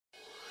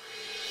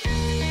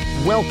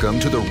Welcome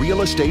to the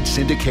Real Estate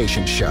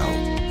Syndication Show.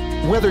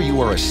 Whether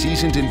you are a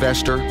seasoned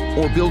investor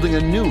or building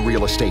a new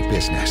real estate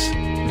business,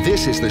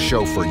 this is the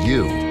show for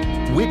you.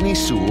 Whitney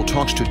Sewell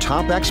talks to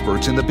top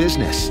experts in the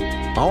business.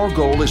 Our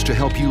goal is to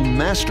help you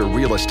master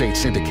real estate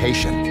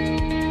syndication.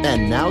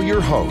 And now your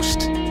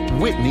host,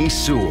 Whitney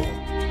Sewell.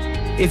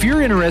 If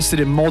you're interested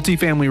in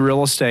multifamily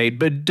real estate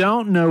but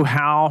don't know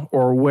how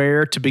or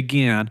where to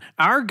begin,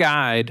 our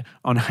guide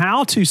on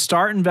how to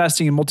start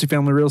investing in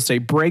multifamily real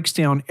estate breaks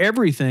down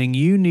everything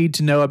you need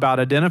to know about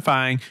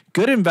identifying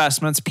good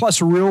investments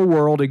plus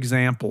real-world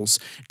examples.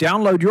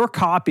 Download your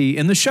copy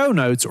in the show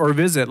notes or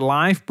visit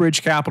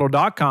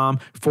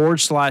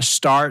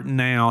lifebridgecapital.com/start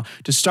now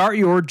to start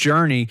your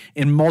journey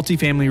in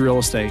multifamily real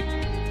estate.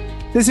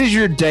 This is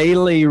your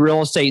daily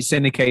real estate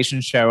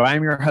syndication show.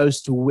 I'm your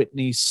host,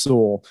 Whitney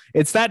Sewell.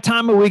 It's that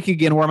time of week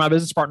again where my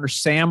business partner,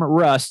 Sam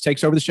Rust,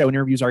 takes over the show and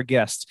interviews our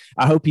guests.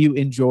 I hope you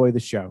enjoy the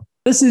show.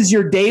 This is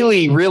your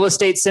daily real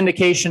estate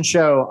syndication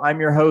show.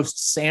 I'm your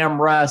host,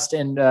 Sam Rust,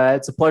 and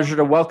it's a pleasure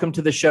to welcome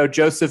to the show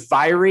Joseph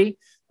Viery.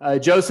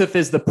 Joseph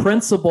is the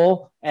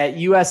principal at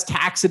U.S.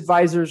 Tax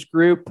Advisors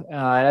Group.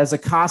 As a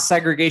cost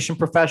segregation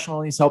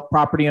professional, he's helped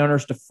property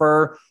owners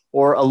defer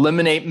or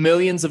eliminate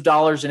millions of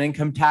dollars in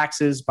income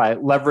taxes by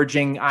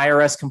leveraging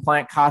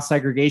IRS-compliant cost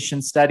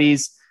segregation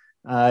studies.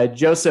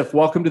 Joseph,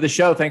 welcome to the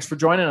show. Thanks for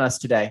joining us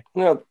today.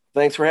 No,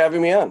 thanks for having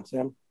me on,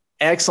 Sam.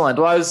 Excellent.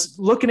 Well, I was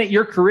looking at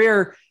your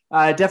career.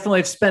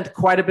 Definitely have spent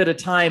quite a bit of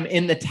time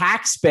in the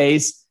tax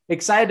space.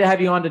 Excited to have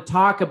you on to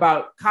talk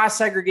about cost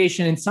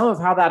segregation and some of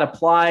how that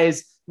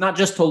applies, not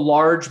just to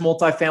large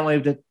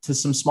multifamily, to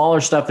some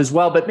smaller stuff as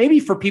well, but maybe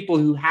for people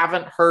who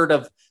haven't heard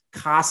of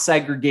cost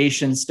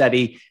segregation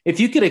study, if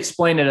you could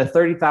explain at a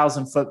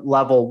 30,000 foot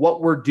level what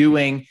we're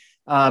doing,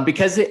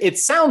 because it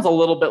sounds a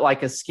little bit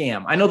like a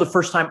scam. I know the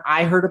first time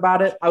I heard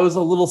about it, I was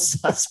a little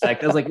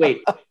suspect. I was like,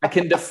 wait, I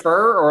can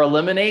defer or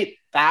eliminate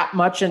that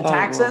much in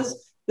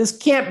taxes? This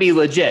can't be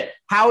legit.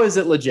 How is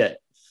it legit?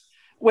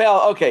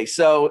 Well, okay.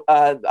 So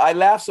I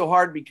laughed so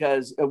hard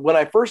because when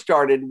I first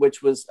started,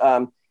 which was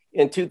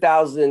in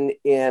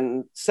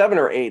 2007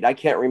 or 8, I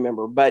can't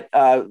remember, but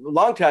a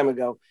long time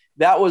ago,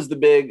 that was the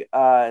big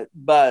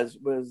buzz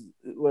was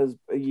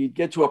you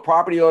get to a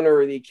property owner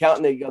or the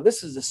accountant, they go,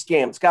 this is a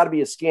scam. It's got to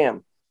be a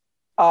scam.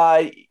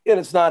 And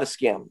it's not a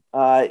scam.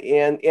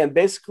 And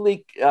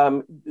basically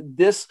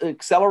this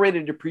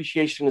accelerated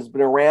depreciation has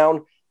been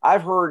around.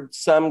 I've heard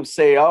some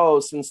say,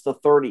 since the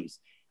 1930s,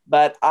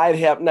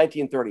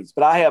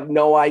 but I have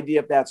no idea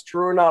if that's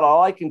true or not.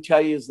 All I can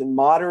tell you is in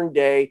modern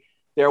day,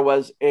 there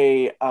was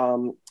a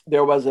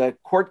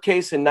court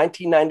case in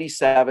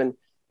 1997,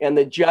 and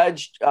the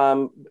judge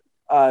ruled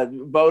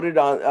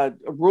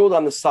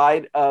on the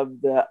side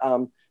of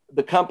the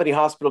company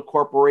Hospital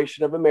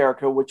Corporation of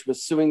America, which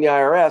was suing the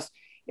IRS.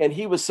 And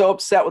he was so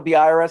upset with the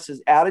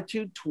IRS's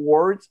attitude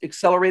towards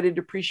accelerated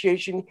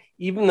depreciation,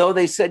 even though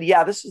they said,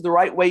 yeah, this is the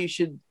right way you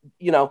should,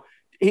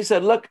 he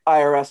said, look,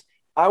 IRS,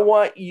 I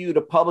want you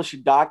to publish a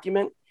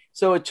document.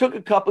 So it took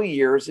a couple of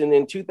years. And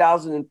in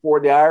 2004,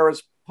 the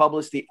IRS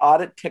published the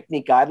audit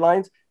technique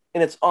guidelines,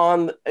 and it's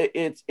on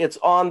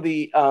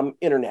the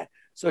internet.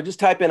 So just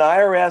type in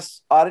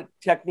IRS audit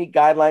technique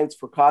guidelines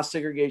for cost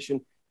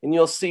segregation, and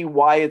you'll see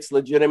why it's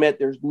legitimate.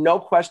 There's no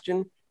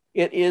question.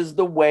 It is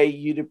the way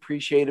you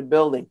depreciate a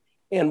building.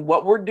 And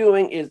what we're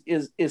doing is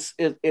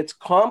it's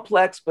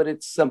complex, but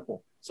it's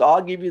simple. So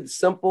I'll give you the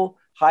simple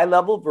high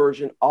level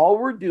version. All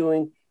we're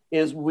doing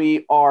is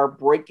we are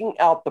breaking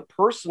out the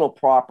personal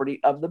property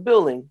of the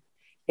building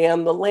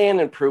and the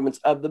land improvements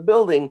of the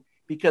building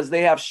because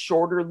they have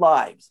shorter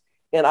lives.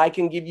 And I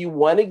can give you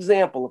one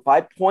example. If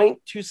I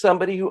point to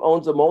somebody who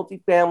owns a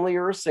multifamily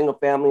or a single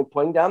family and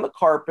pointing down the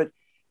carpet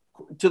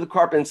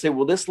and say,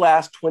 well, this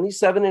lasts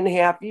 27 and a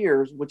half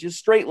years, which is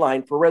straight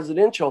line for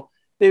residential,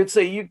 they would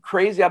say, you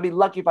crazy. I'd be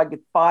lucky if I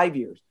get 5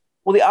 years.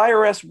 Well, the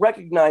IRS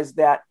recognized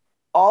that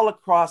all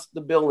across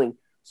the building.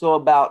 So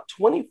about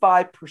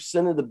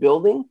 25% of the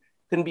building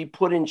can be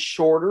put in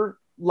shorter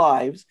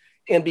lives.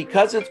 And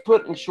because it's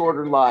put in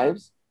shorter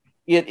lives,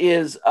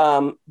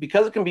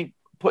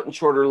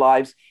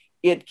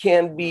 it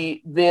can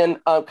be then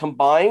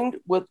combined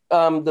with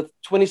the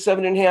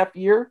 27 and a half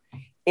year,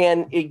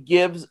 and it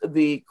gives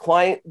the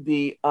client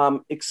the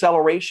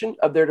acceleration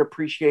of their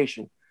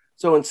depreciation.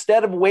 So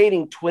instead of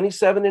waiting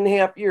 27 and a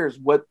half years,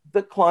 what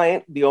the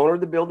client, the owner of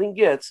the building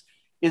gets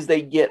is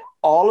they get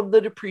all of the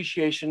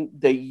depreciation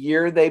the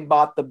year they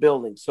bought the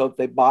building. So if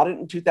they bought it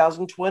in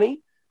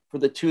 2020 for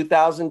the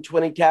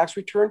 2020 tax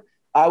return,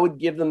 I would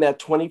give them that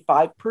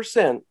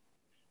 25%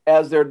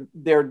 as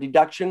their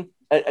deduction,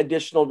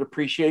 additional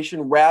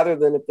depreciation, rather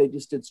than if they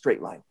just did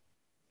straight line.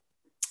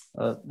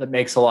 That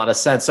makes a lot of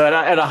sense. So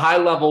at a high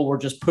level, we're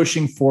just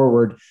pushing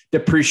forward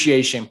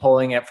depreciation,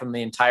 pulling it from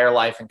the entire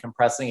life and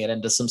compressing it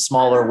into some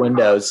smaller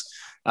windows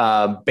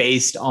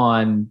based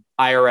on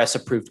IRS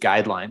approved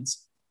guidelines.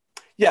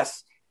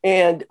 Yes.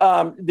 And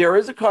there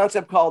is a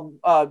concept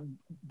called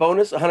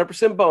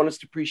 100% bonus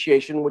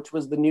depreciation, which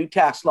was the new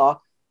tax law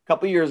a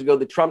couple of years ago,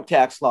 the Trump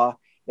tax law.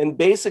 And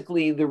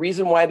basically, the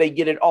reason why they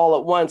get it all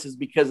at once is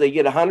because they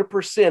get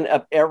 100%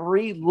 of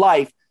every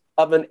life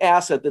of an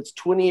asset that's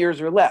 20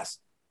 years or less.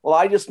 Well,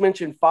 I just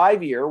mentioned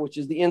 5-year, which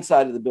is the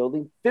inside of the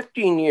building,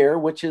 15-year,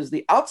 which is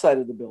the outside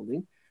of the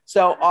building.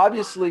 So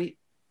obviously,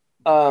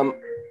 the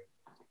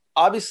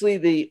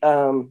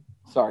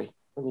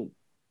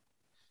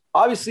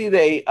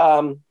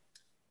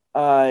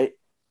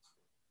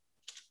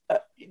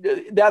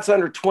that's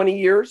under 20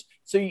 years.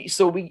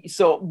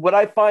 So what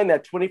I find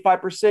that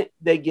 25%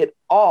 they get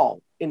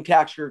all in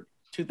tax year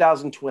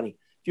 2020. If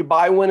you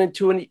buy one in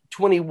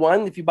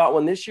 2021, if you bought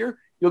one this year,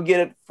 you'll get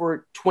it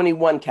for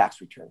 21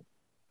 tax return.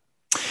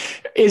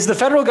 Is the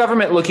federal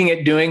government looking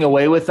at doing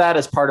away with that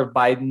as part of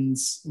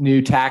Biden's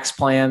new tax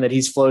plan that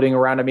he's floating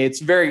around? I mean,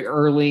 it's very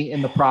early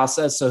in the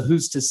process, so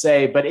who's to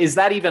say? But is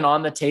that even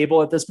on the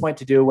table at this point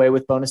to do away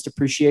with bonus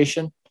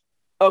depreciation?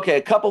 Okay,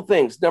 a couple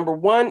things. Number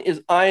one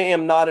is I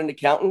am not an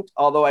accountant,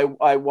 although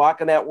I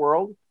walk in that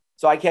world,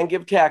 so I can't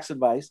give tax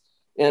advice,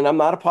 and I'm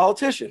not a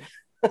politician.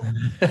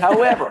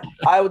 However,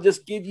 I will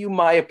just give you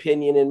my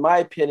opinion, and my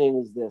opinion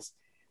is this.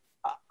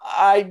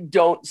 I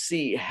don't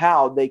see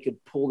how they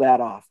could pull that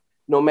off.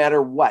 No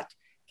matter what.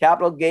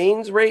 Capital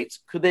gains rates,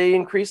 could they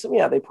increase them?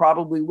 Yeah, they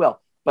probably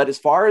will. But as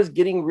far as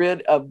getting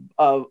rid of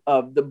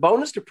the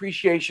bonus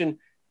depreciation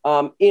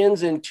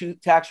ends in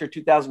tax year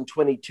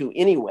 2022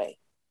 anyway.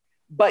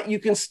 But you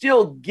can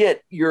still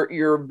get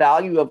your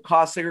value of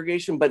cost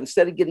segregation, but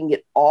instead of getting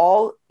it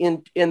all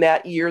in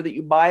that year that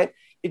you buy it,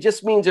 it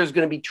just means there's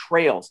going to be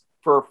trails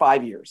for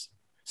 5 years.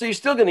 So you're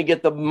still going to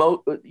get the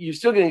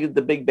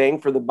big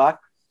bang for the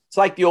buck. It's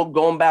like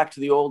going back to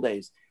the old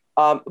days.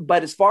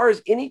 But as far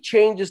as any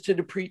changes to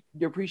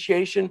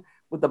depreciation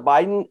with the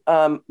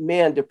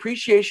Biden,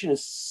 depreciation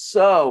is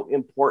so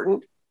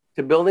important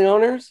to building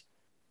owners.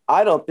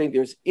 I don't think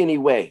there's any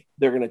way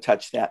they're going to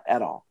touch that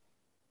at all.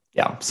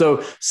 Yeah. So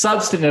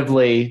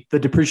substantively, the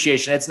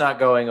depreciation, it's not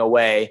going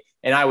away.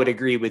 And I would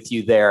agree with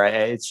you there.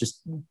 It's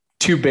just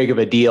too big of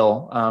a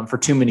deal for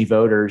too many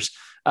voters.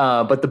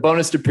 But the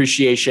bonus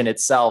depreciation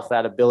itself,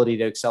 that ability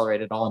to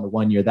accelerate it all into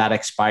 1 year, that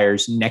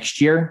expires next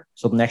year.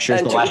 So next year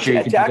is the last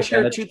year. Tax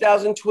year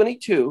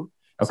 2022.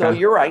 Okay. So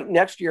you're right,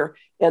 next year.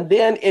 And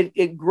then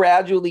it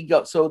gradually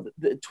goes. So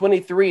the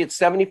 23, it's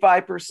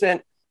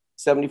 75%,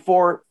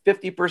 74,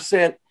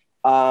 50%,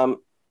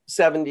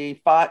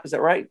 75. Is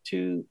that right?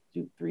 2,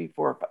 3,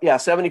 4, 5. Yeah,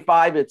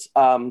 75, it's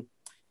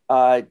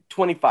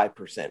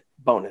 25%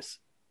 bonus.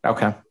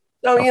 Okay.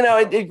 So,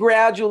 it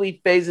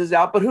gradually phases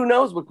out, but who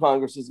knows what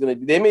Congress is going to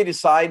do? They may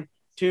decide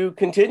to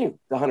continue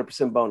the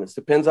 100% bonus.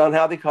 Depends on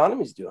how the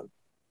economy is doing.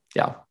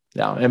 Yeah.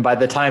 Yeah. And by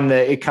the time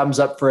that it comes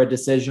up for a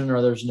decision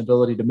or there's an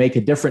ability to make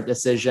a different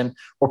decision,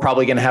 we're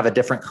probably going to have a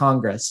different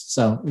Congress.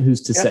 So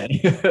who's to say?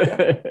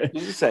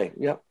 Who's to say?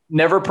 Yeah.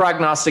 Never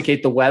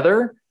prognosticate the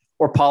weather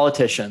or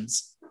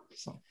politicians.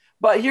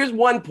 But here's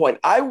one point.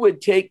 I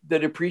would take the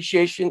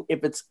depreciation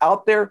if it's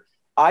out there.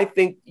 I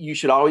think you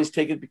should always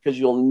take it because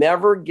you'll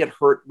never get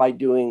hurt by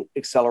doing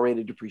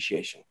accelerated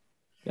depreciation.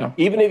 Yeah.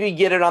 Even if you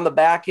get it on the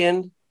back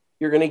end,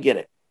 you're going to get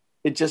it.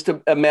 It's just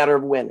a matter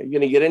of when. Are you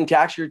going to get it in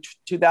tax year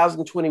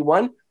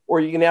 2021, or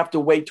are you going to have to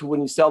wait till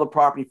when you sell the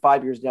property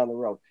 5 years down the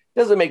road?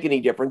 Doesn't make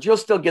any difference. You'll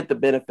still get the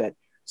benefit.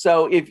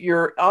 So if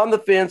you're on the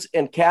fence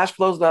and cash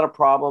flow is not a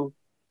problem,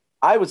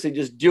 I would say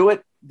just do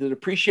it. The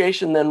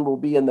depreciation then will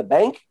be in the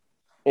bank,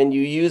 and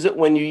you use it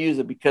when you use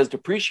it, because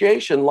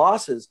depreciation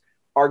losses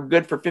are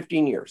good for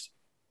 15 years.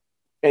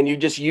 And you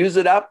just use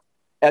it up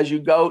as you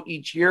go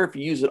each year. If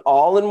you use it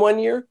all in 1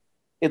 year,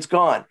 it's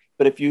gone.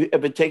 But if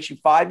it takes you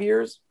 5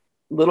 years,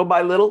 little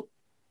by little,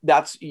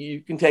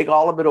 you can take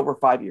all of it over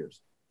 5 years.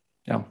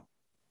 Yeah.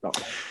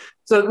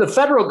 So the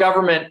federal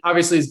government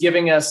obviously is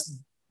giving us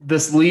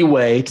this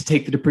leeway to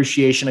take the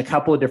depreciation a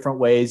couple of different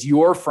ways.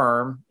 Your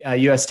firm,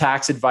 U.S.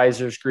 Tax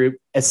Advisors Group,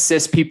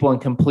 assists people in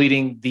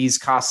completing these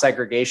cost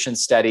segregation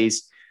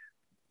studies,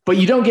 but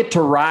you don't get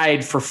to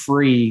ride for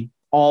free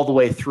all the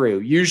way through.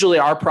 Usually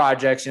our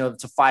projects,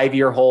 it's a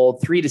 5-year hold,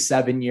 3 to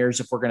 7 years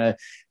if we're going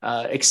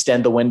to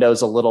extend the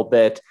windows a little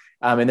bit.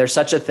 And there's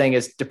such a thing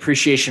as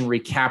depreciation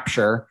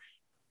recapture.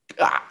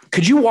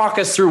 Could you walk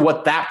us through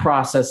what that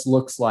process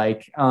looks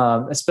like,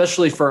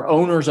 especially for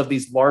owners of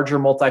these larger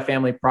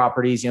multifamily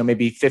properties,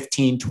 maybe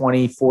 15,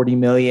 20, 40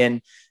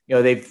 million,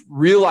 they've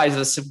realized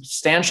a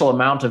substantial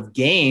amount of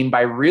gain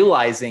by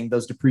realizing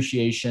those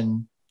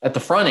depreciation at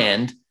the front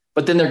end,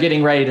 but then they're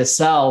getting ready to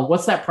sell.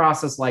 What's that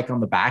process like on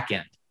the back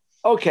end?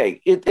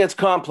 Okay. It's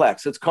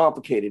complex. It's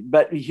complicated,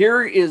 but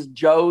here is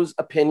Joe's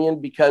opinion,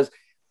 because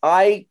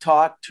I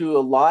talk to a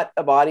lot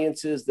of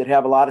audiences that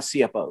have a lot of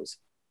CFOs.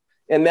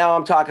 And now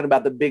I'm talking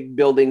about the big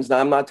buildings. Now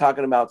I'm not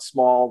talking about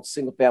small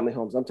single family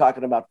homes. I'm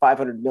talking about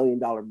 $500 million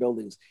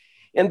buildings.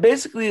 And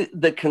basically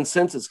the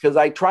consensus, because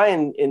I try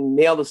and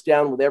nail this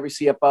down with every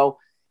CFO.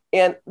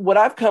 And what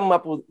I've come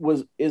up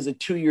with is a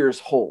 2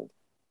 years hold.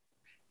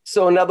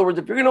 So in other words,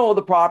 if you're going to hold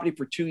the property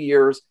for 2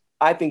 years,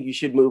 I think you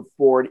should move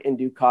forward and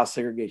do cost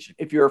segregation.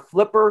 If you're a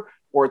flipper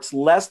or it's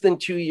less than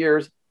 2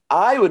 years,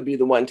 I would be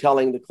the one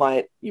telling the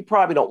client, you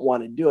probably don't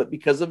want to do it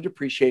because of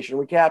depreciation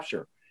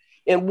recapture.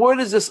 And what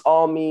does this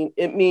all mean?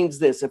 It means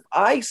this: if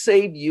I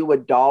save you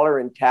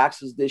 $1 in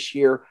taxes this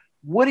year,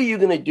 what are you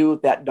going to do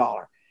with that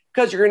dollar?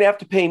 Because you're going to have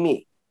to pay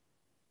me.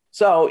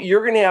 So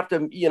you're going to have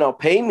to,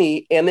 pay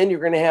me, and then you're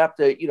going to have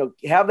to,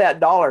 have that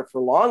dollar for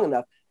long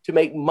enough to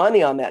make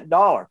money on that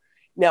dollar.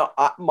 Now,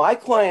 my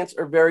clients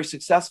are very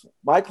successful.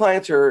 My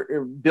clients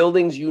are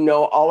buildings,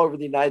 all over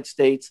the United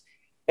States,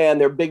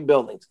 and they're big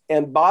buildings.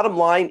 And bottom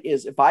line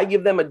is, if I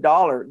give them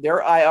 $1,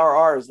 their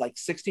IRR is like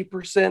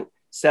 60%,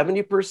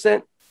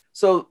 70%.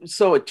 So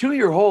a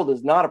 2-year hold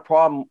is not a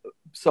problem.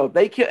 So if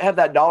they can't have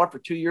that dollar for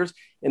 2 years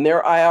and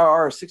their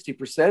IRR is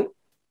 60%,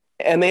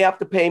 and they have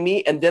to pay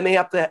me, and then they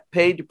have to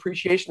pay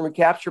depreciation and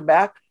recapture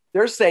back,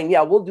 they're saying,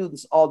 yeah, we'll do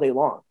this all day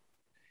long.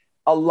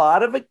 A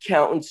lot of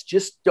accountants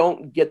just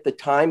don't get the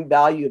time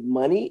value of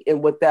money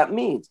and what that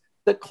means.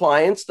 The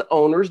clients, the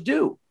owners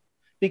do,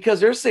 because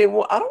they're saying,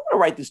 well, I don't want to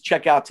write this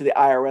check out to the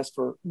IRS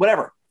for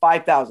whatever,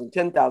 $5,000,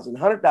 $10,000,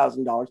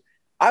 $100,000.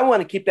 I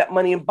want to keep that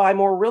money and buy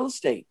more real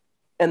estate.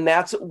 And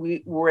that's what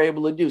we were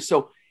able to do.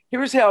 So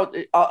here's how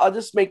I'll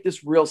just make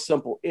this real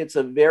simple. It's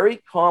a very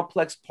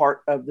complex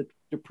part of the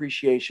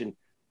depreciation.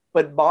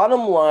 But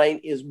bottom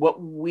line is,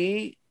 what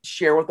we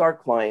share with our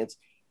clients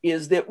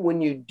is that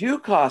when you do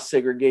cost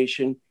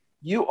segregation,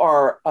 you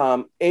are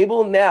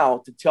able now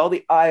to tell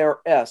the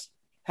IRS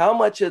how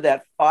much of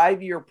that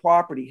 5-year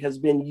property has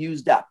been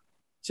used up.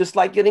 Just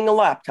like getting a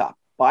laptop,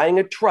 buying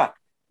a truck,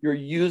 you're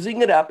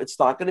using it up. It's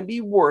not going to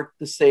be worth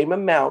the same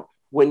amount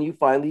when you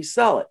finally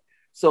sell it.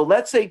 So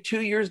let's say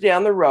 2 years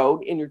down the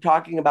road, and you're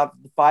talking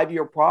about the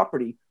 5-year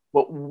property,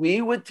 what we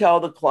would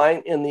tell the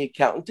client and the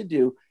accountant to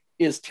do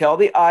is tell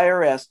the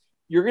IRS,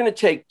 you're going to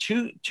take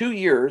two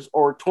years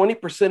or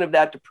 20% of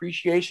that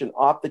depreciation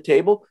off the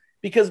table,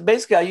 because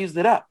basically I used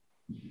it up.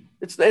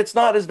 It's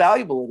not as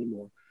valuable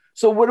anymore.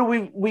 So what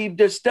do we've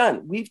just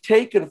done? We've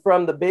taken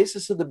from the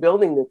basis of the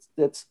building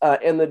that's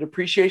and the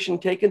depreciation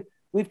taken,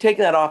 we've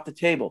taken that off the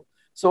table.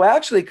 So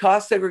actually,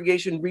 cost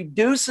segregation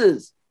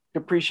reduces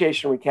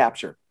depreciation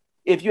recapture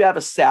if you have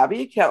a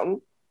savvy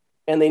accountant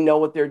and they know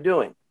what they're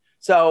doing.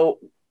 So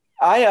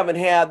I haven't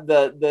had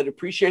the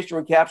depreciation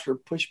recapture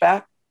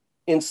pushback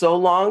in so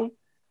long.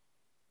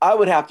 I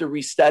would have to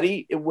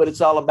restudy what it's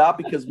all about,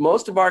 because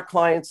most of our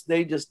clients,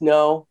 they just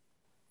know,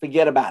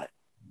 forget about it.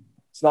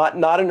 It's not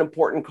an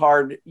important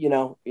card, in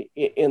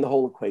the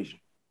whole equation.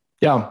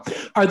 Yeah.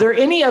 Are there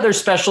any other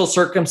special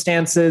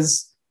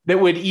circumstances that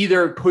would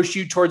either push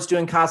you towards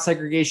doing cost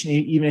segregation,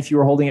 even if you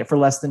were holding it for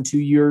less than 2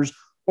 years,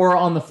 or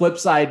on the flip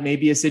side,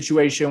 maybe a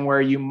situation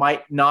where you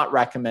might not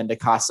recommend a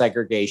cost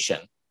segregation?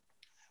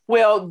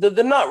 Well,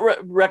 the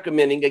not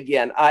recommending,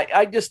 again,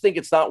 I just think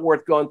it's not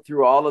worth going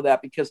through all of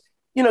that, because,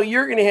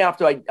 you're going to have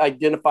to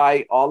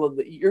identify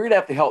you're going to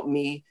have to help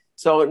me.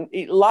 So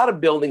a lot of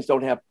buildings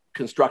don't have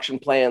construction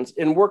plans,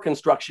 and we're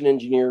construction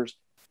engineers.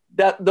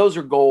 Those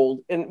are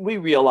gold. And we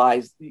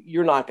realize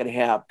you're not going to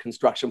have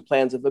construction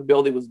plans. If a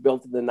building was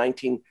built in the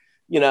 1950s,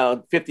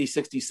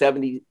 60s,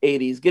 70s,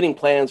 80s, getting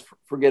plans,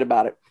 forget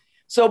about it.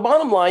 So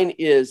bottom line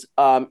is,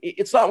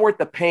 it's not worth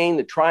the pain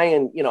to try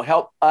and,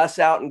 help us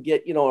out and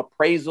get,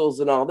 appraisals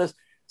and all this.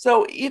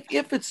 So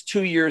if it's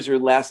 2 years or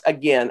less,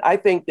 again, I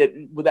think that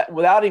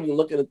without even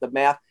looking at the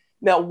math,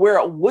 now where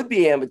it would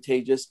be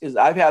advantageous is,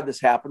 I've had this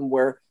happen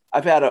where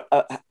I've had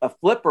a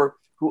flipper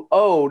who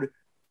owed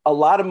a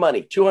lot of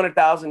money,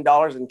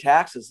 $200,000 in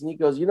taxes. And he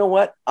goes, you know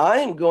what? I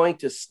am going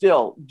to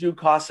still do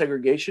cost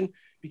segregation,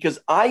 because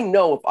I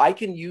know if I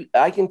can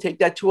take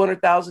that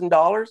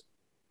 $200,000,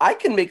 I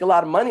can make a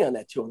lot of money on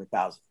that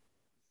 $200,000.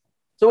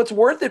 So it's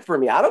worth it for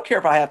me. I don't care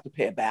if I have to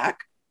pay it back,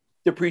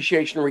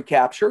 depreciation and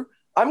recapture.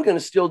 I'm going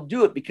to still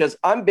do it, because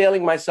I'm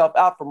bailing myself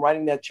out from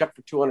writing that check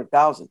for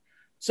 $200,000.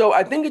 So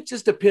I think it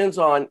just depends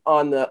on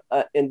the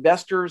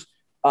investor's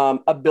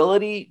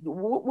ability.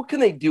 What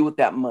can they do with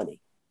that money?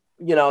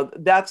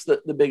 That's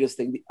the biggest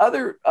thing. The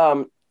other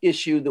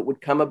issue that would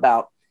come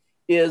about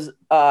is,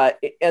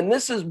 and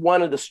this is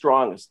one of the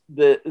strongest,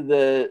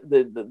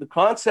 the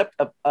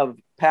concept of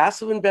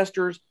passive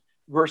investors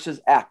versus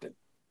active.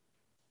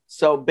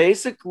 So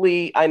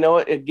basically, I know,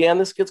 again,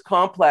 this gets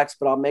complex,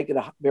 but I'll make it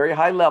a very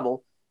high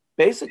level.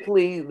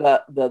 Basically,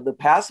 the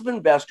passive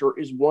investor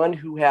is one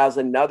who has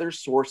another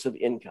source of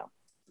income.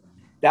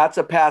 That's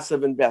a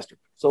passive investor.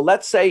 So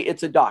let's say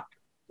it's a doctor.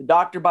 The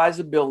doctor buys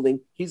a building.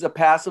 He's a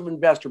passive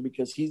investor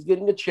because he's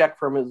getting a check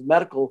from his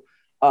medical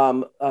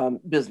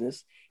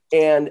business,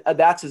 and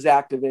that's his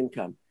active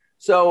income.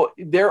 So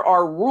there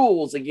are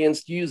rules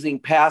against using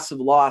passive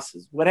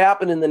losses. What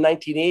happened in the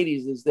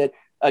 1980s is that,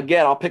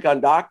 again, I'll pick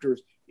on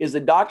doctors, is the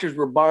doctors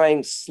were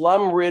buying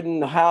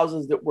slum-ridden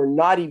houses that were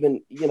not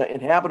even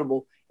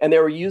inhabitable, and they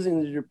were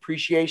using the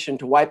depreciation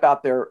to wipe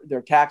out their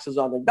taxes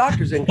on their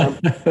doctor's income.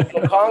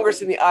 And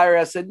Congress and the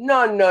IRS said,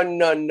 no,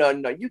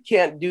 you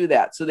can't do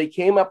that. So they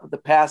came up with the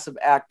passive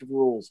active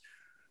rules.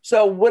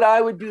 So what I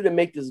would do to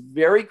make this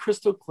very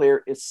crystal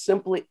clear is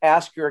simply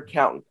ask your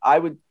accountant. I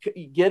would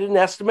get an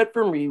estimate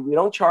from me. We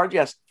don't charge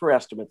for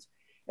estimates.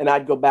 And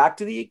I'd go back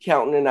to the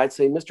accountant and I'd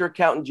say, Mr.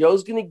 Accountant,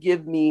 Joe's going to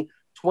give me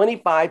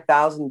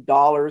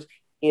 $25,000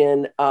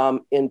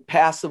 in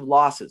passive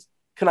losses.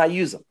 Can I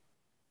use them?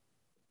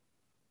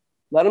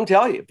 Let them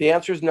tell you. If the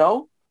answer is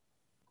no,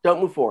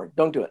 don't move forward.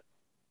 Don't do it.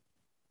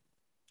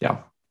 Yeah.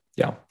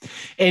 Yeah.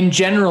 And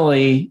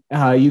generally,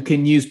 you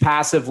can use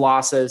passive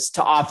losses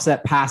to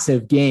offset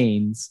passive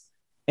gains.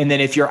 And then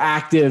if you're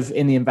active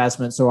in the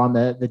investment, so on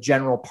the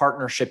general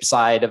partnership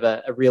side of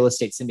a real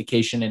estate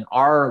syndication in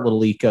our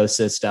little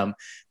ecosystem,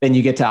 then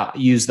you get to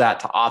use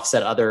that to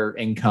offset other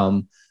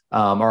income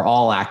or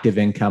all active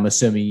income,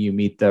 assuming you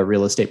meet the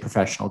real estate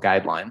professional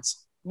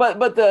guidelines.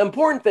 But the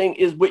important thing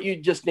is what you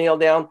just nailed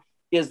down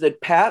is that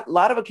a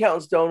lot of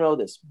accountants don't know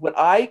this. What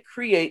I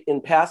create in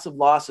passive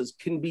losses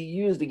can be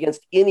used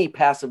against any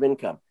passive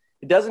income.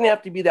 It doesn't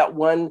have to be that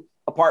one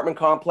apartment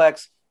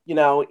complex,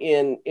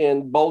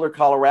 in Boulder,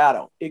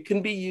 Colorado. It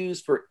can be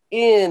used for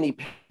any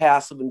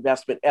passive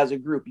investment as a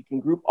group. You can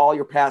group all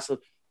your passive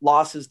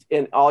losses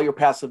and all your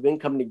passive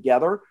income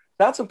together.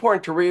 That's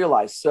important to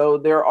realize. So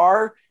there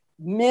are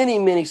many,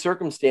 many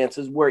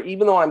circumstances where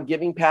even though I'm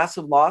giving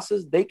passive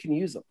losses, they can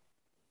use them.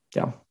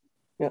 Yeah.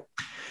 Yeah.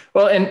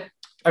 Well, and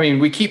I mean,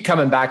 we keep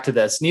coming back to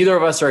this. Neither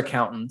of us are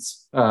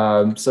accountants.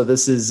 So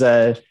this is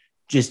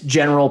just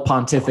general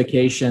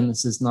pontification.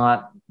 This is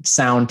not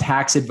sound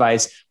tax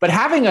advice, but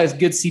having a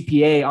good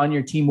CPA on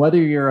your team, whether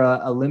you're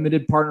a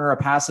limited partner, a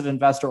passive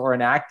investor, or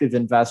an active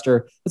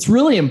investor, it's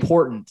really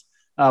important.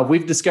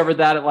 We've discovered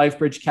that at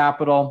LifeBridge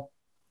Capital,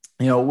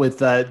 with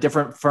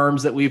different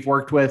firms that we've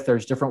worked with,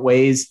 there's different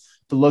ways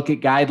to look at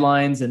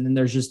guidelines. And then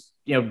there's just,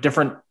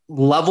 different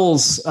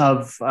levels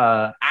of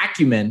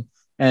acumen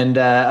and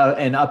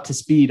up to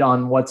speed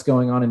on what's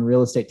going on in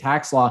real estate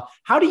tax law.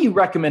 How do you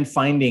recommend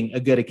finding a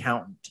good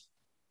accountant?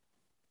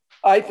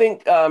 I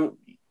think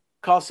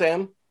call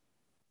Sam.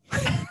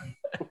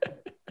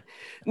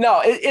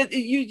 No,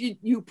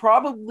 you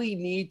probably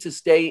need to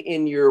stay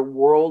in your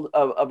world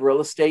of real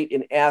estate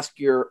and ask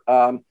your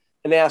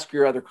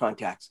other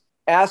contacts.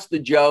 Ask the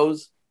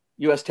Joes,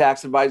 U.S.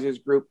 Tax Advisors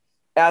Group.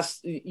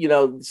 Ask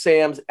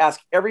Sam's. Ask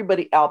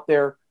everybody out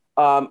there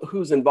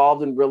who's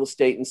involved in real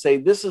estate and say,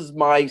 this is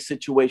my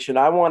situation.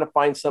 I want to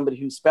find somebody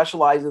who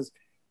specializes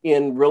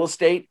in real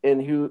estate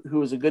and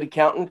who is a good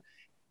accountant.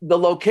 The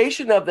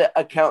location of the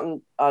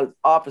accountant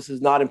office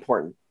is not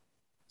important.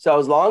 So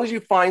as long as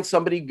you find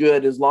somebody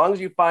good, as long as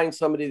you find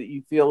somebody that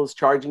you feel is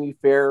charging you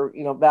fair,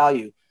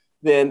 value,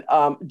 then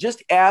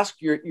just ask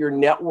your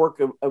network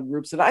of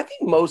groups. And I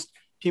think most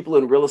people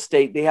in real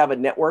estate, they have a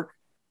network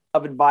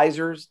of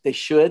advisors. They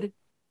should.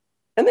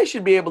 And they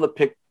should be able to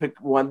pick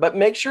one, but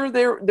make sure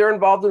they're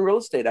involved in real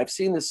estate. I've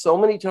seen this so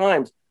many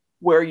times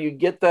where you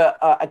get the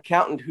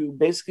accountant who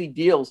basically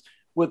deals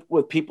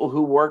with people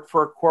who work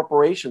for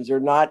corporations. They're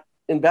not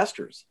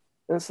investors.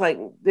 And it's like,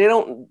 they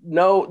don't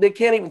know, they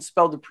can't even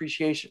spell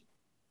depreciation.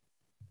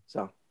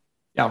 So.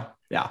 Yeah.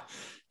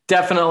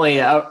 Definitely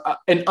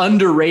an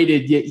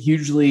underrated yet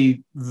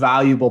hugely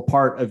valuable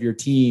part of your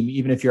team,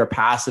 even if you're a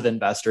passive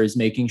investor, is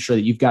making sure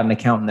that you've got an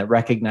accountant that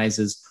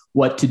recognizes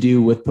what to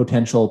do with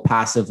potential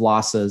passive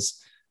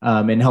losses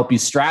and help you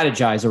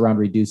strategize around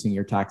reducing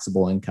your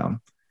taxable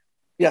income.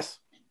 Yes.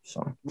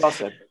 So well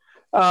said.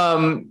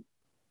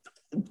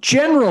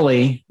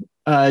 Generally,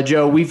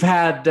 Joe, we've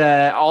had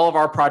all of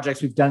our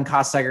projects. We've done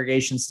cost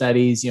segregation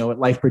studies, at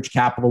LifeBridge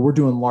Capital. We're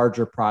doing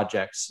larger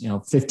projects,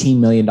 $15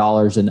 million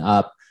and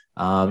up,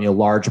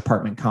 large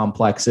apartment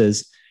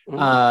complexes.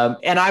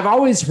 And I've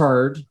always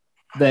heard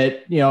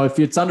that, if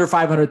it's under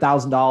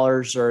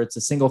 $500,000 or it's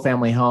a single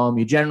family home,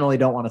 you generally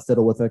don't want to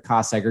fiddle with a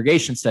cost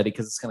segregation study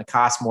because it's going to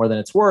cost more than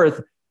it's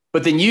worth.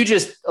 But then you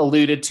just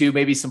alluded to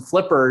maybe some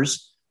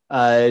flippers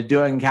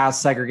doing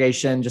cost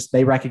segregation, just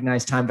they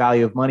recognize time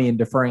value of money and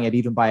deferring it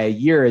even by a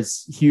year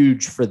is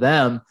huge for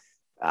them.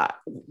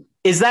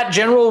 Is that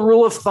general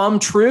rule of thumb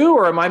true,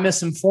 or am I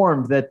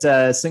misinformed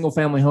that single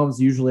family homes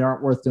usually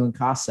aren't worth doing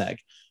cost seg?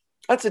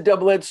 That's a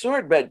double-edged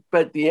sword,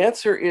 but the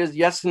answer is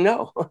yes and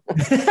no.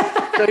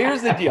 So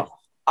here's the deal.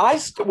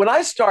 When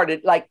I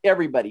started, like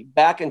everybody,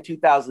 back in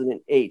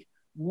 2008,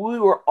 we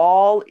were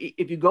all,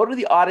 if you go to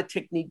the audit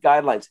technique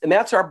guidelines, and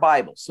that's our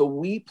Bible. So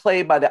we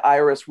play by the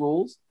IRS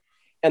rules,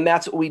 and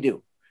that's what we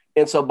do.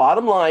 And so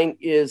bottom line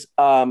is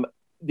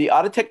the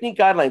audit technique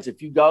guidelines,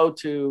 if you go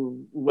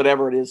to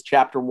whatever it is,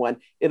 chapter 1,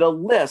 it'll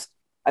list,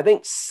 I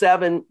think,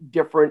 7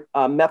 different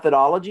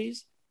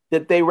methodologies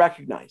that they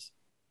recognize.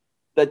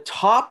 The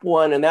top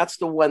one, and that's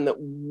the one that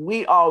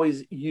we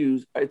always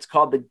use, it's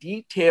called the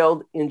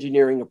detailed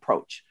engineering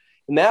approach.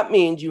 And that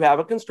means you have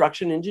a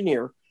construction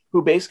engineer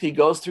who basically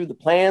goes through the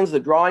plans, the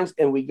drawings,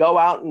 and we go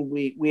out and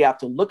we have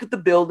to look at the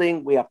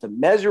building, we have to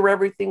measure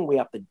everything, we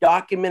have to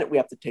document it, we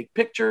have to take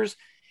pictures.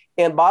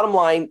 And bottom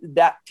line,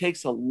 that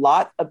takes a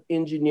lot of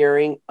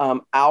engineering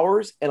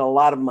hours and a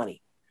lot of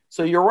money.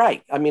 So you're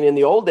right. I mean, in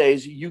the old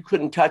days, you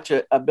couldn't touch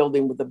a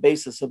building with a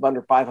basis of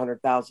under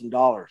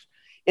 $500,000.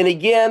 And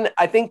again,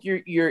 I think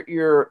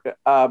your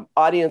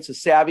audience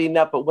is savvy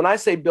enough, but when I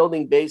say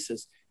building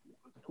basis,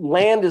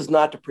 land is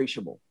not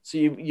depreciable. So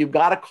you've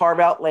got to carve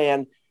out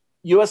land.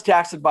 U.S.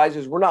 tax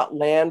advisors, we're not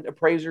land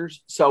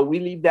appraisers. So we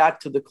leave that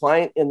to the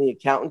client and the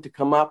accountant to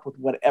come up with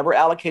whatever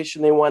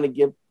allocation they want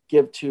to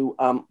give to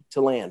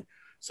land.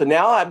 So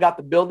now I've got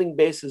the building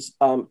basis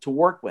to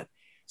work with.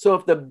 So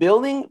if the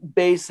building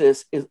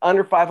basis is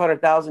under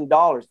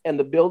 $500,000 and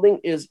the building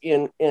is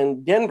in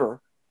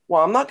Denver,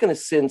 well, I'm not going to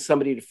send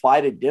somebody to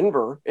fly to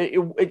Denver.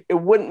 It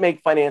wouldn't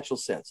make financial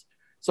sense.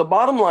 So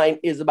bottom line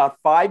is, about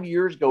 5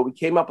 years ago, we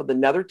came up with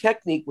another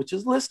technique, which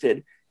is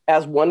listed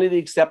as one of the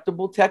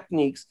acceptable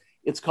techniques.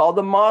 It's called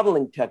the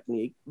modeling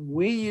technique.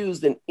 We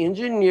used an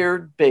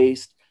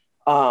engineered-based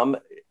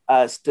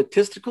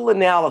statistical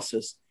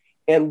analysis,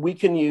 and we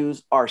can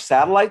use our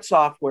satellite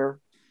software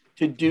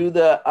to do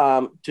the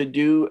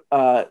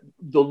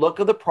look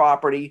of the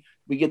property.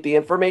 We get the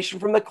information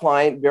from the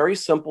client, very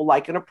simple,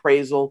 like an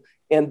appraisal.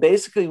 And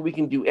basically, we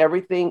can do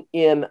everything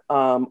in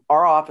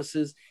our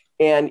offices.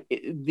 And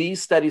these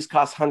studies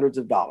cost hundreds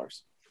of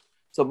dollars.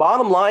 So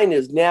bottom line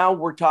is, now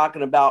we're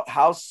talking about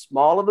how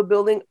small of a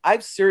building.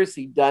 I've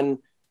seriously done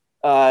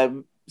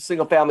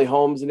single family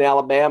homes in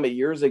Alabama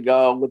years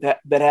ago with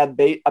that had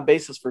a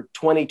basis for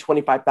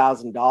 $20,000,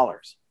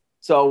 $25,000.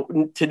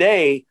 So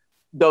today,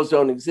 those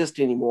don't exist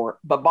anymore.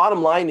 But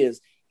bottom line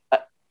is,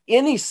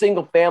 any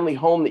single family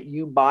home that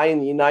you buy in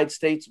the United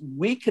States,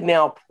 we can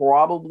now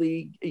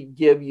probably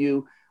give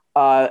you,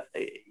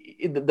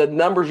 the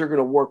numbers are going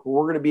to work.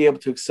 We're going to be able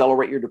to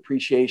accelerate your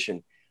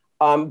depreciation.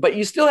 But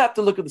you still have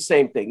to look at the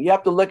same thing. You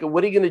have to look at,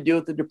 what are you going to do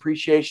with the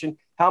depreciation?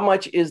 How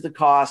much is the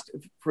cost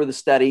for the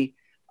study?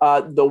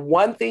 The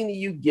one thing that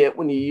you get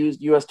when you use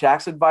U.S.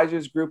 Tax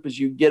Advisors Group is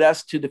you get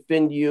us to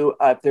defend you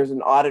if there's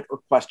an audit or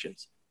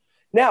questions.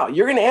 Now,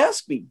 you're going to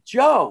ask me,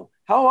 Joe,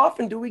 how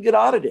often do we get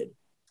audited?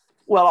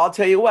 Well, I'll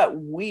tell you what,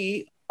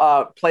 we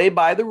play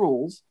by the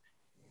rules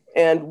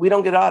and we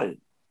don't get audited.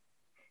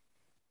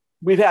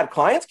 We've had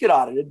clients get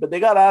audited, but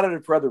they got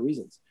audited for other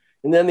reasons.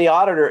 And then the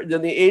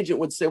agent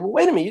would say, well,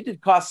 wait a minute, you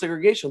did cost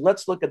segregation.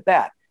 Let's look at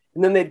that.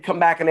 And then they'd come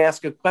back and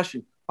ask a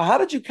question. Well, how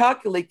did you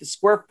calculate the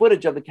square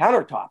footage of the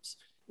countertops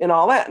and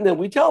all that? And then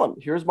we tell them,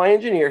 here's my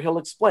engineer, he'll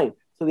explain.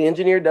 So the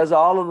engineer does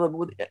all of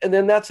the, and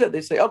then that's it.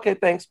 They say, okay,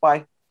 thanks,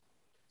 bye.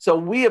 So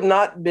we have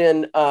not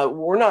been,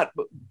 we're not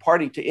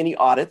party to any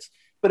audits,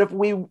 but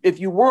if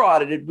you were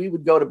audited, we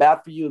would go to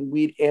bat for you and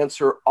we'd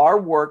answer our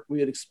work. We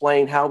would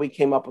explain how we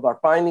came up with our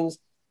findings.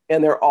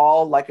 And they're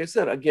all, like I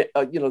said,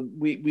 again,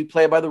 we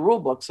play by the rule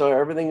book. So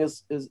everything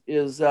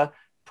is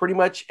pretty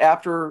much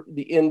after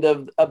the end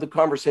of the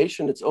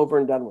conversation, it's over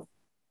and done with.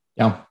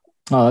 Yeah.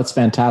 Oh, that's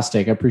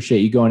fantastic. I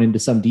appreciate you going into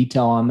some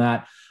detail on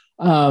that.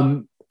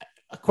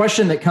 A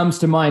question that comes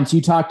to mind. So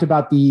you talked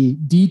about the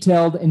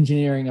detailed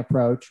engineering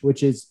approach,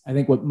 which is, I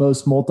think, what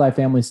most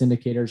multifamily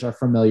syndicators are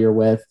familiar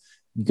with.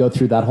 You go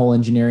through that whole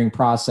engineering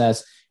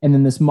process. And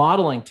then this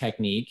modeling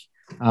technique,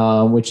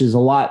 which is a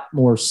lot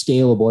more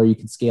scalable, or you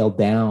can scale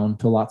down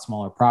to a lot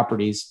smaller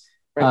properties.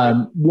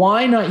 Right.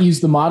 Why not use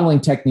the modeling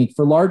technique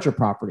for larger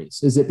properties?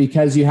 Is it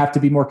because you have to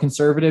be more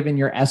conservative in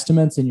your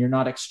estimates and you're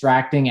not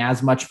extracting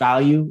as much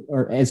value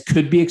or as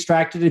could be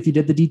extracted if you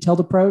did the detailed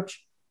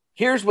approach?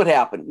 Here's what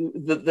happened.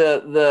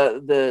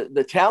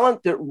 The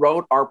talent that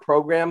wrote our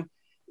program,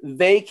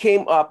 they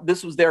came up,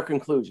 this was their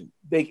conclusion.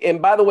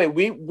 And by the way,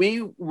 we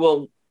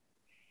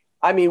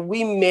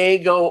may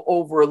go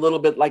over a little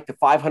bit like the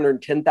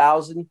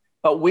 510,000,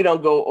 but we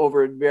don't go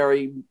over it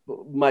very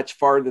much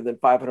farther than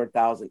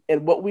 500,000.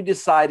 And what we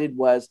decided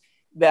was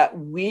that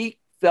we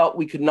felt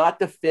we could not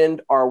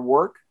defend our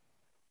work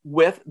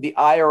with the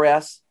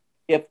IRS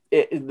if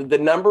the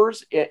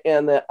numbers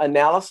and the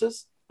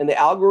analysis and the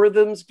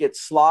algorithms get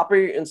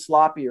sloppier and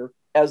sloppier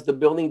as the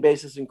building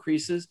basis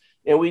increases.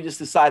 And we just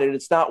decided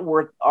it's not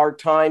worth our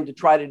time to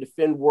try to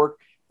defend work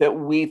that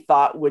we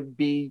thought would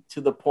be to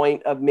the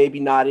point of maybe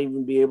not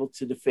even be able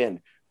to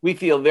defend. We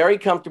feel very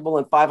comfortable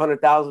in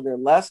 500,000 or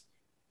less,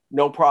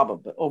 no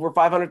problem. But over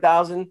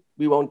 500,000,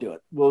 we won't do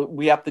it.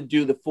 We have to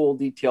do the full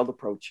detailed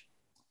approach.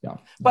 Yeah.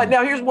 But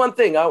now here's one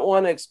thing I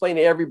want to explain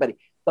to everybody.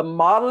 The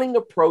modeling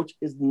approach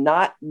is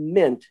not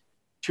meant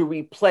to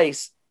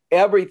replace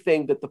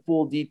everything that the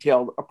full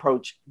detailed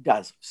approach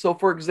does. So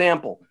for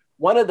example,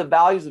 one of the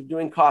values of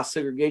doing cost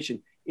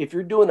segregation, if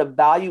you're doing a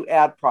value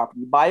add property,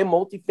 you buy a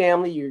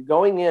multifamily, you're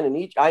going in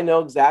and I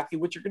know exactly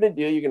what you're going to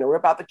do. You're going to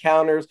rip out the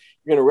counters,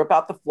 you're going to rip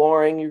out the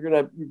flooring, you're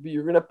going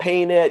to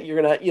paint it,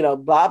 you're going to,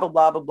 blah, blah,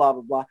 blah, blah, blah,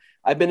 blah, blah.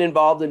 I've been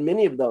involved in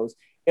many of those.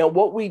 And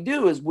what we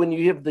do is when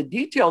you have the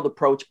detailed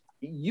approach,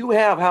 you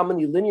have how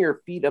many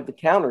linear feet of the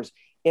counters.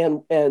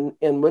 And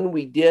when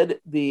we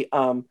did the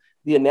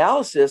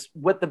analysis,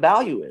 what the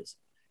value is.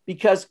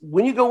 Because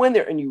when you go in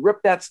there and you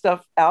rip that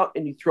stuff out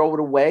and you throw it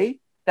away,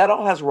 that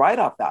all has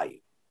write-off value.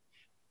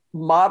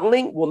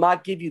 Modeling will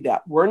not give you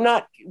that. We're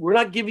not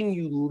giving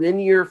you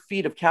linear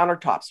feet of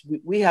countertops.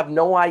 We have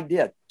no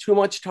idea. Too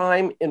much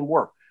time and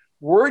work.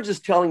 We're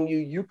just telling you,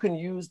 you can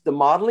use the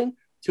modeling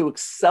to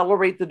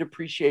accelerate the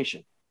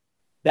depreciation.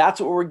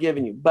 That's what we're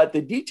giving you. But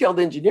the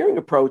detailed engineering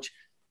approach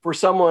for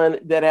someone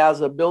that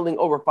has a building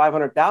over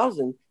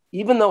 500,000,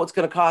 even though it's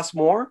going to cost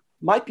more,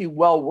 might be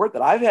well worth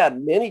it. I've had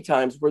many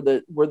times where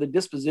the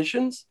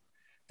dispositions,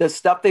 the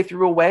stuff they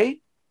threw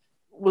away,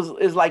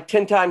 is like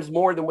 10 times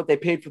more than what they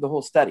paid for the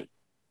whole study,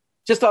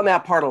 just on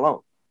that part alone.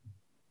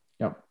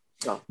 Yep.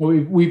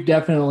 We've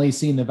definitely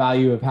seen the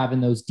value of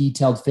having those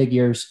detailed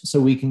figures so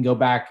we can go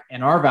back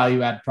in our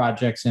value add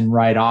projects and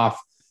write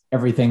off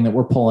everything that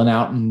we're pulling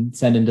out and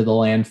send into the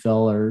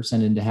landfill or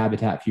send into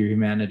Habitat for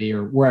Humanity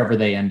or wherever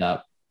they end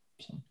up.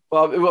 So.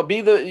 Well,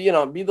 be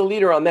the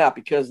leader on that,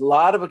 because a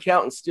lot of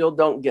accountants still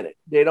don't get it.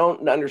 They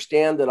don't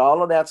understand that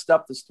all of that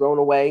stuff that's thrown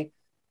away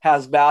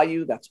has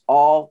value. That's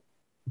all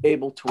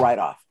able to write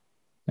off.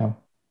 No.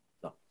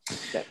 So,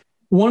 okay.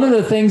 One of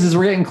the things as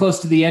we're getting close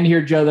to the end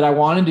here, Joe, that I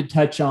wanted to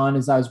touch on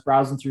as I was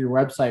browsing through your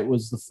website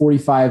was the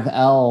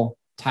 45L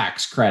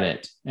tax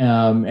credit.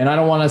 And I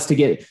don't want us to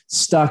get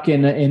stuck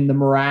in the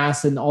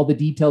morass and all the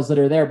details that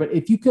are there, but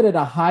if you could at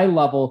a high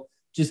level,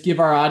 just give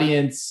our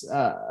audience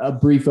a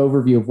brief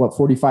overview of what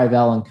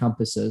 45L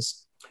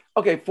encompasses.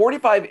 Okay,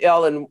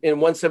 45L and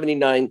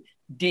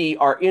 179D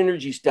are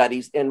energy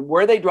studies, and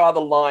where they draw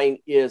the line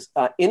is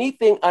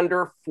anything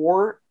under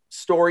 4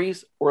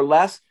 stories or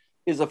less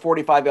is a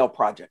 45L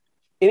project.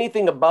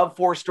 Anything above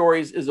 4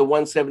 stories is a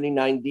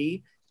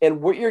 179D, and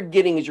what you're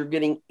getting is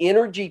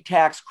energy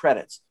tax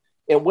credits.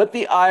 And what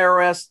the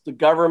IRS, the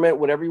government,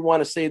 whatever you want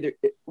to say,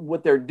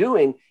 what they're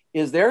doing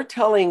is they're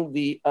telling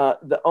the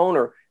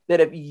owner that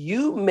if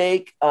you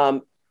make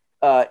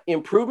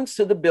improvements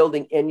to the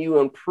building and you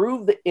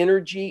improve the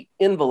energy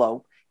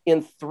envelope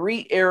in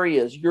 3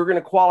 areas, you're going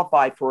to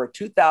qualify for a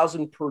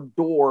 $2,000 per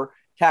door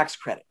tax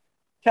credit.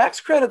 Tax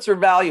credits are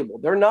valuable.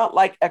 They're not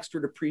like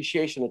extra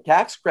depreciation. A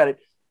tax credit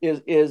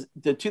is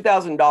the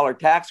 $2,000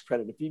 tax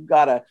credit. If you've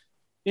got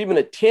even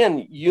a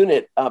 10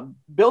 unit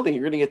building,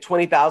 you're going to get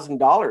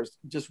 $20,000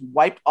 just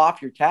wiped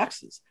off your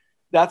taxes.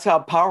 That's how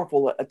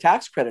powerful a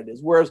tax credit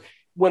is. Whereas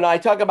when I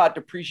talk about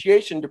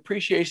depreciation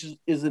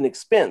is an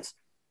expense.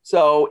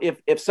 So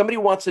if somebody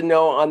wants to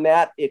know on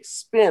that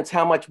expense,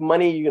 how much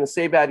money you're going to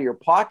save out of your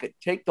pocket,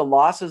 take the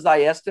losses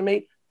I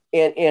estimate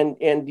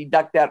and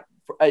deduct that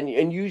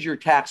and use your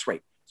tax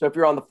rate. So if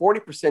you're on the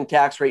 40%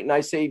 tax rate and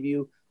I give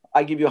you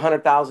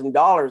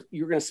 $100,000,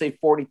 you're going to save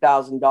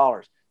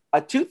 $40,000.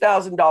 A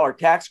 $2,000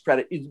 tax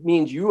credit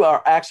means you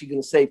are actually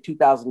going to save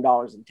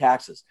 $2,000 in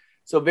taxes.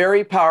 So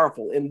very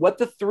powerful. And what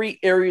the 3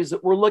 areas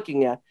that we're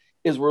looking at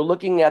is we're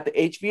looking at the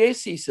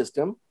HVAC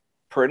system,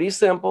 pretty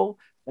simple.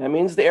 That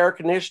means the air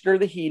conditioner,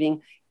 the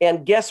heating.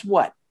 And guess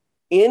what?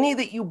 Any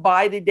that you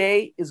buy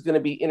today is going to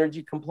be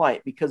energy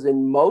compliant, because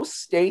in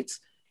most states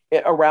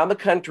around the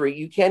country,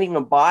 you can't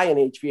even buy an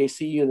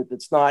HVAC unit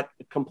that's not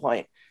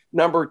compliant.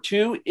 Number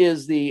 2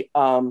 is the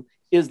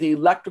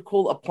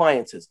electrical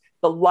appliances,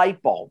 the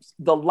light bulbs,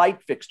 the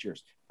light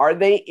fixtures. Are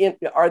they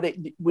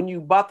when you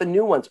bought the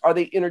new ones, are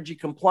they energy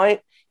compliant?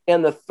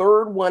 And the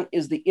third one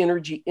is the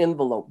energy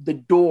envelope, the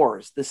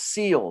doors, the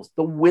seals,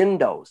 the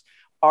windows.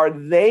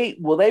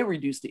 Will they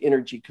reduce the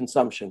energy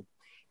consumption?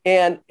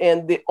 And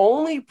the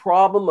only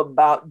problem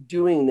about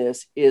doing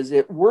this is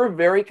that we're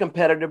very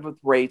competitive with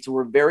rates.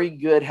 We're very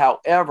good.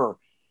 However,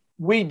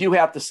 we do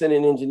have to send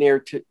an engineer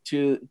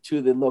to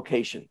the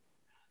location.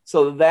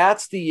 So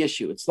that's the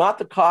issue. It's not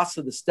the cost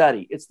of the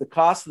study. It's the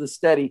cost of the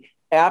study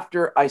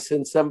after I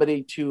send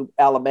somebody to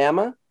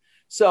Alabama.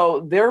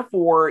 So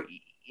therefore,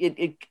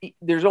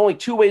 there's only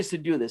 2 ways to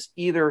do this.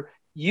 Either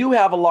you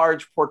have a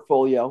large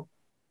portfolio,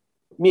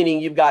 meaning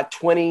you've got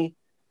 20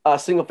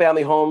 single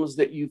family homes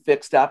that you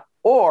fixed up,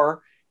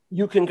 or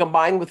you can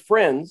combine with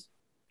friends,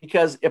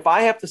 because if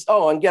I have to,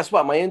 and guess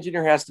what? My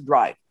engineer has to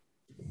drive,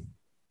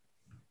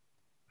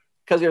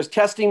 because there's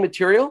testing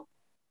material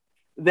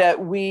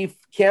that we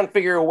can't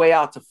figure a way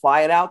out to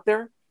fly it out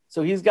there.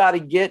 So he's got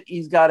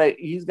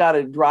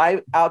to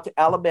drive out to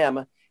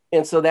Alabama.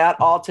 And so that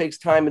all takes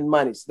time and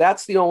money. So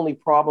that's the only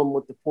problem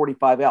with the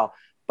 45L.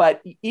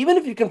 But even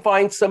if you can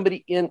find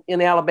somebody in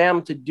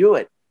Alabama to do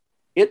it,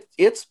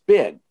 it's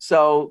big.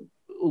 So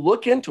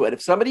look into it.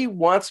 If somebody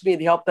wants me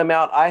to help them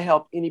out, I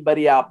help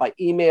anybody out by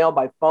email,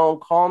 by phone,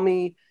 call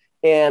me,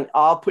 and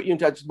I'll put you in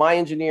touch with my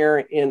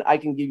engineer and I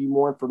can give you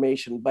more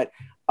information. But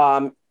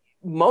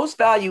most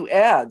value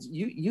adds,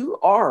 you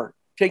are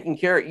taking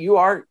care, you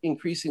are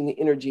increasing the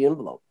energy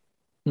envelope.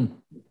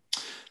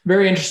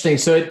 Very interesting.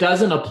 So it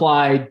doesn't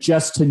apply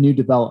just to new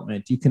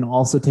development. You can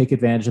also take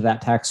advantage of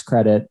that tax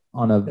credit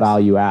on a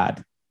value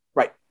add.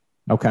 Right.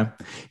 Okay.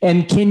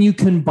 And can you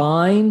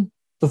combine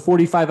the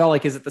 45L?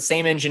 Like, is it the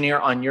same engineer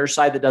on your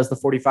side that does the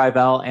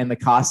 45L and the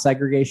cost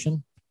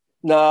segregation?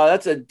 No,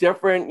 that's a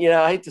different,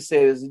 I hate to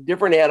say it, it's a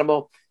different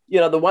animal.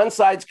 The one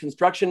side's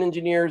construction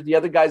engineers, the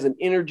other guy's an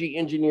energy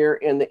engineer,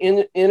 and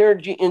the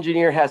energy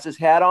engineer has his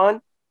hat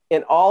on,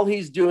 and all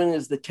he's doing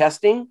is the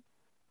testing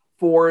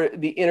for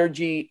the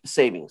energy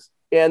savings.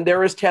 And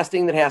there is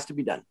testing that has to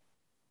be done.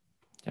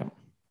 Yep.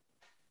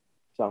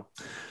 So.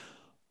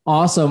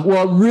 Awesome.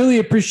 Well, really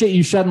appreciate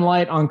you shedding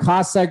light on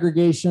cost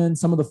segregation,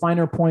 some of the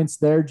finer points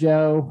there,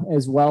 Joe,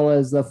 as well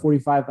as the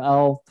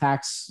 45L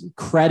tax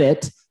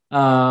credit.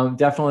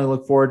 Definitely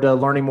look forward to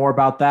learning more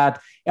about that.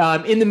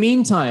 In the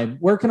meantime,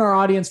 where can our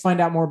audience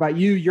find out more about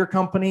you, your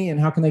company, and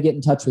how can they get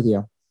in touch with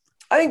you?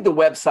 I think the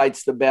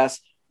website's the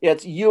best.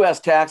 It's U.S.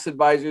 Tax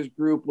Advisors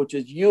Group, which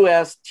is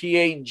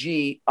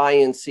USTAGINC.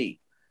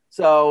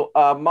 So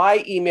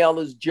my email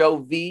is Joe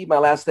V. My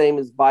last name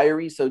is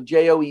Viery. So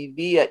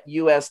JOEV at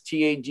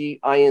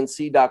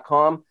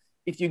USTAGINC.com.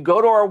 If you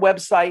go to our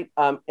website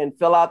and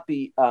fill out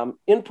the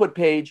input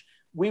page,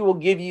 we will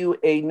give you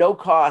a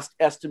no-cost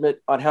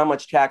estimate on how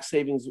much tax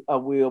savings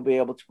we will be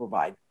able to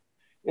provide.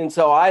 And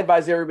so I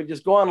advise everybody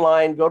just go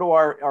online, go to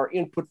our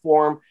input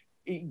form,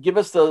 give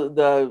us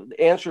the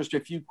answers to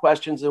a few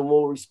questions, and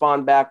we'll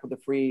respond back with a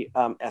free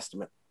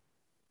estimate.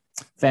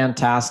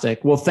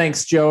 Fantastic. Well,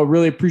 thanks, Joe.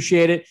 Really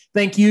appreciate it.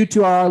 Thank you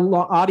to our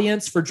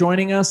audience for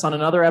joining us on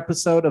another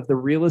episode of the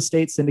Real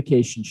Estate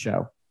Syndication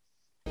Show.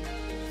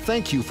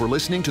 Thank you for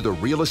listening to the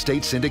Real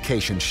Estate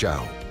Syndication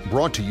Show,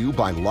 brought to you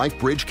by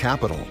LifeBridge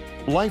Capital.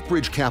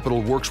 LifeBridge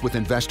Capital works with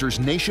investors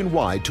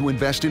nationwide to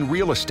invest in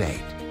real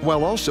estate,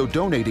 while also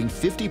donating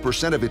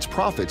 50% of its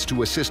profits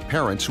to assist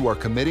parents who are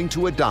committing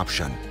to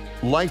adoption.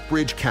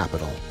 LifeBridge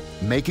Capital,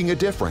 making a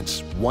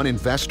difference, one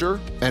investor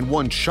and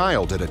one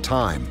child at a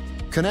time.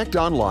 Connect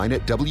online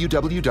at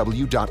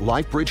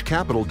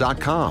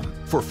www.lifebridgecapital.com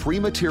for free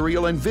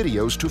material and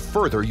videos to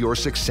further your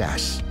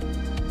success.